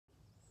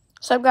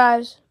What's up,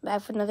 guys?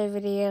 Back for another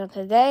video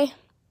today.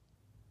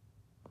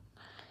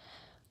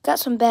 Got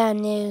some bad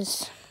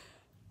news.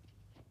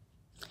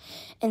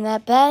 And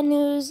that bad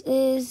news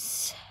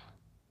is,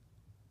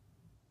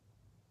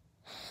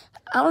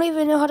 I don't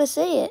even know how to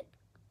say it.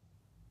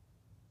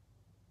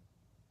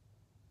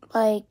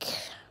 I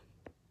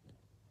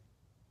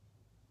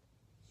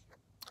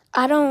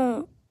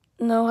don't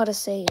know how to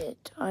say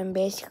it. I'm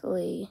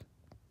basically,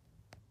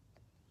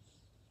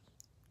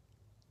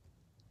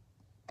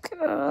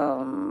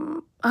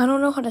 I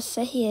don't know how to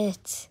say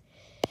it.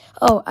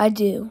 Oh, I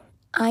do.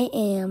 I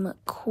am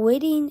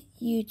quitting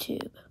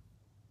YouTube.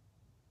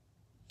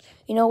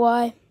 You know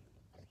why?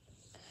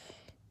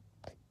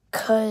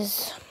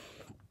 Because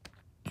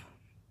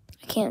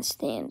I can't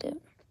stand it.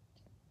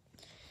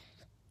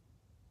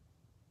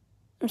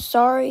 I'm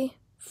sorry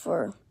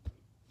for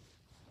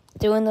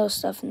doing those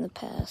stuff in the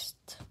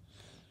past.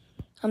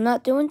 I'm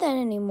not doing that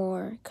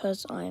anymore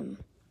because I'm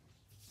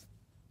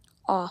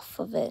off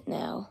of it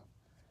now.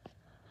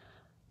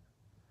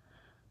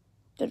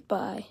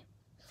 Goodbye.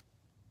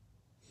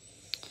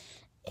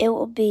 It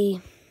will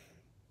be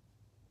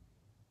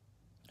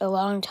a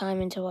long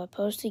time until I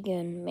post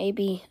again.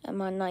 Maybe I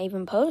might not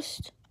even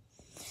post.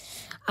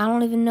 I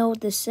don't even know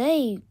what to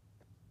say.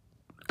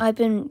 I've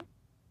been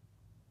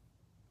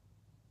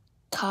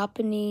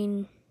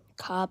copying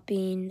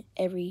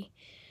every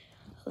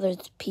other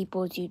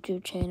people's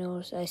YouTube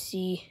channels. I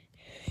see,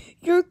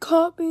 you're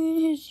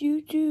copying his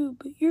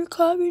YouTube. You're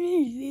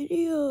copying his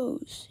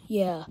videos.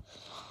 Yeah,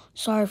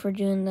 sorry for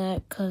doing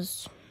that,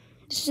 because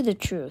this is the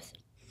truth.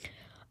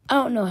 I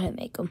don't know how to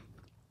make them.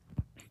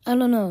 I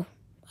don't know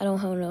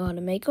how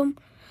to make them.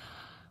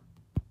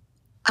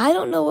 I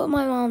don't know what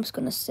my mom's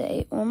going to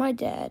say, or my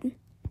dad,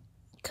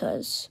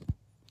 because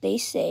they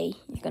say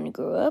you're going to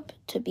grow up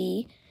to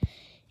be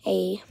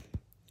a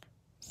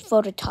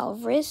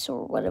photographist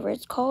or whatever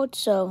it's called.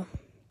 So,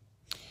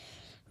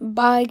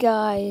 bye,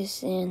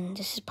 guys, and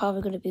this is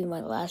probably going to be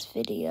my last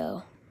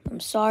video.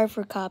 I'm sorry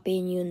for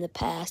copying you in the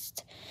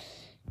past.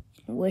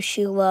 Wish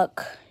you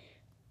luck.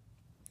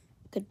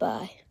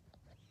 Goodbye.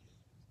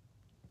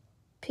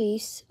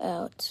 Peace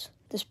out.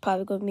 This is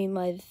probably going to be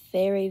my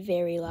very,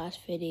 very last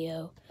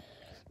video.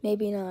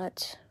 Maybe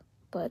not,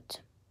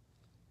 but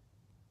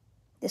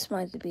this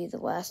might be the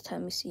last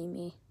time you see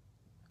me.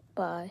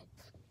 Bye.